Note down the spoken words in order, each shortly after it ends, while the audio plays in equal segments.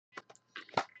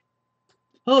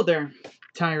Hello there,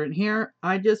 Tyrant here.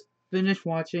 I just finished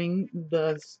watching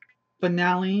the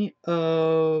finale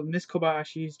of Miss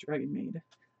Kobayashi's Dragon Maid.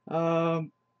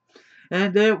 Um,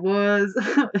 and it was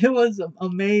it was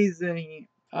amazing.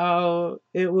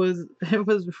 It was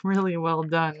really well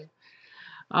done.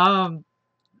 Um,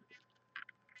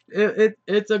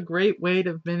 it's a great way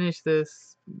to finish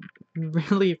this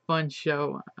really fun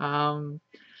show. Um,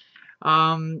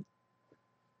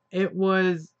 it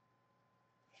was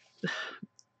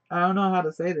I don't know how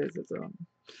to say this.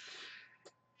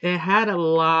 It had a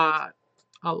lot.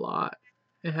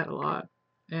 It had a lot,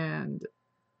 and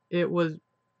it was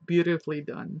beautifully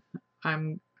done.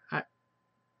 I'm I,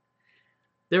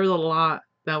 there was a lot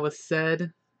that was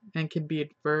said and can be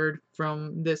inferred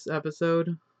from this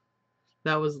episode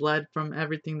that was led from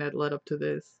everything that led up to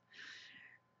this,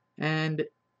 and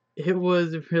it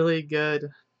was really good.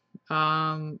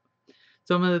 Um,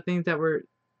 some of the things that were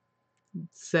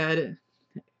said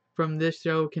from this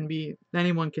show can be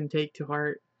anyone can take to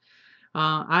heart.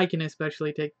 I can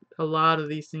especially take a lot of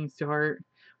these things to heart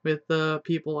with the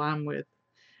people I'm with,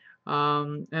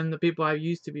 and the people I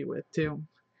used to be with too.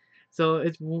 So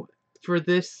it's for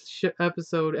this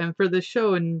episode and for the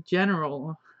show in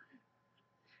general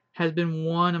has been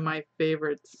one of my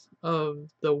favorites of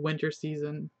the winter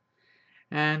season.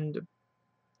 And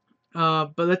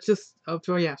but let's just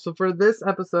so yeah. So for this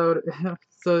episode,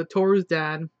 so Toru's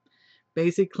dad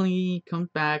basically comes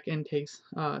back and takes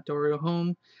Toru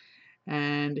home,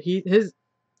 and his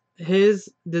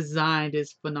design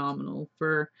is phenomenal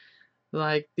for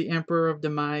like the Emperor of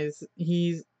Demise.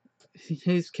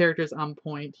 His character's on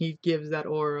point. He gives that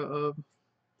aura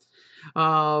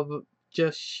of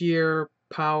just sheer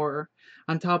power.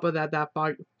 On top of that, that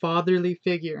fatherly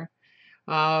figure.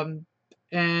 Um,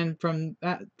 and from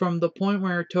the point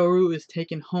where Toru is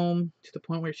taken home to the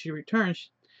point where she returns,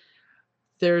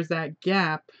 there's that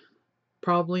gap,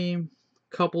 probably a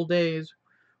couple days,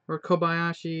 where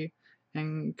Kobayashi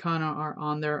and Kana are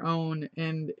on their own,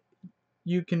 and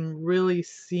you can really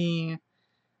see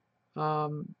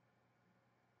um,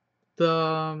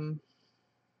 the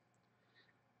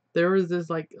there was this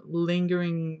like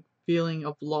lingering feeling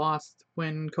of lost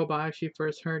when Kobayashi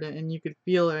first heard it, and you could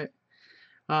feel it.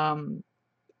 Um,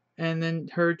 and then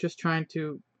her just trying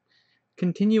to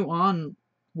continue on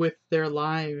with their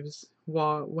lives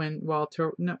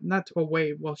no, not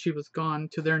away while she was gone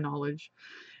to their knowledge.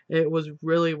 It was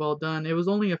really well done. It was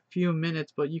only a few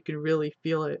minutes, but you could really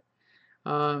feel it.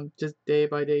 Just day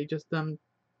by day, just them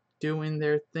doing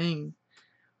their thing.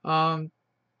 Um,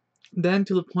 then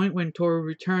to the point when Toru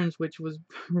returns, which was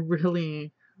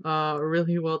really,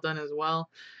 really well done as well.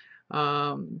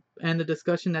 And the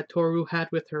discussion that Toru had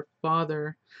with her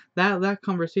father, that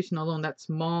conversation alone, that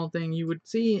small thing, you would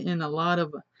see in a lot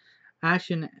of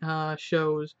action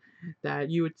shows that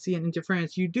you would see an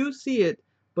interference. You do see it,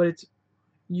 but it's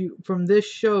you from this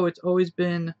show. It's always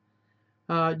been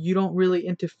you don't really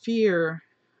interfere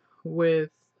with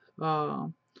uh,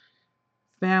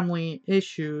 family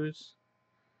issues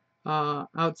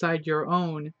outside your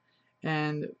own,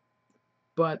 and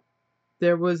but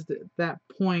there was that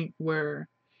point where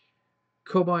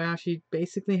Kobayashi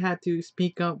basically had to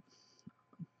speak up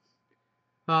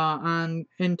on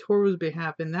in Toru's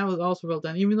behalf, and that was also well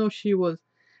done. Even though she was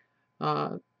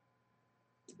uh,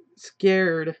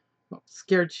 scared,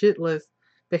 scared shitless,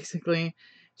 basically,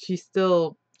 she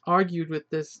still argued with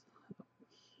this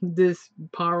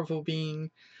powerful being.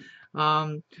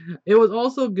 Um, it was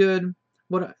also good.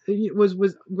 What it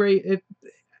was great.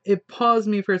 It paused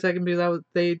me for a second because I was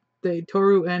they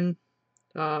Toru and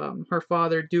her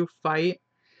father do fight,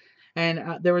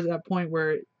 and there was that point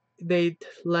where they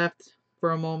left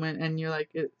for a moment, and you're like,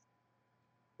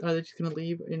 are they just gonna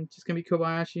leave and just gonna be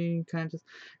Kobayashi? Kind of just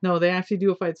no, they actually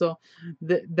do a fight. So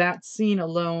that scene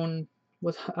alone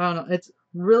was I don't know. It's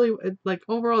really like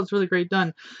overall, it's really great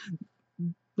done.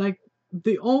 Like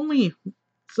the only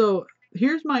so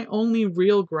here's my only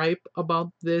real gripe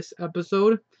about this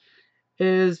episode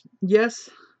is yes,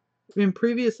 in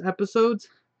previous episodes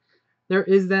there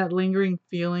is that lingering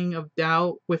feeling of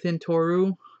doubt within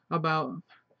Toru about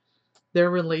their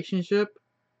relationship.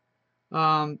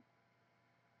 Um,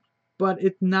 but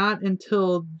it's not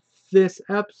until this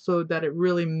episode that it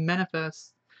really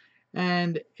manifests,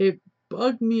 and it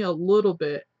bugged me a little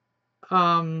bit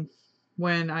um,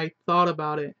 when I thought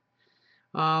about it.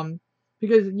 Um,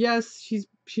 because yes, she's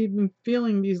been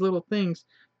feeling these little things,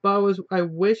 but I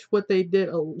wish what they did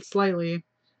slightly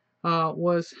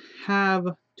was have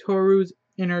Toru's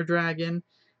inner dragon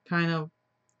kind of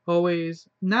always,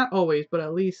 not always, but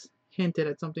at least hinted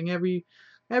at something every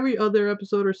other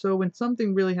episode or so when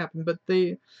something really happened. But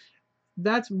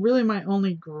that's really my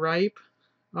only gripe.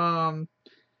 Um,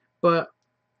 but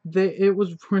it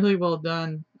was really well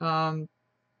done.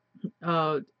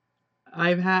 Uh,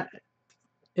 I've had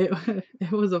it.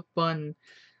 It was a fun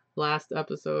last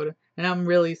episode, and I'm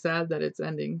really sad that it's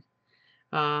ending.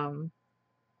 Um,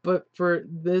 but for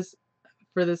this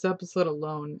episode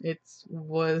alone, it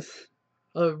was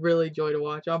a really joy to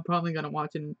watch. I'm probably gonna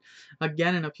watch it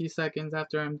again in a few seconds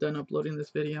after I'm done uploading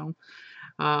this video.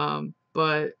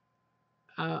 But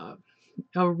uh,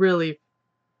 a really,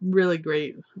 really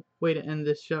great way to end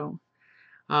this show.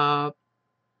 Uh,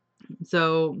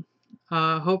 so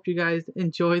hope you guys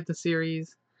enjoyed the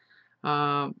series.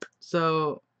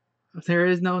 So there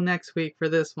is no next week for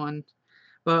this one,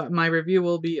 but my review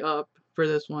will be up for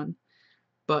this one.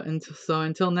 But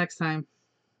until next time,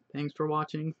 thanks for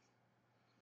watching.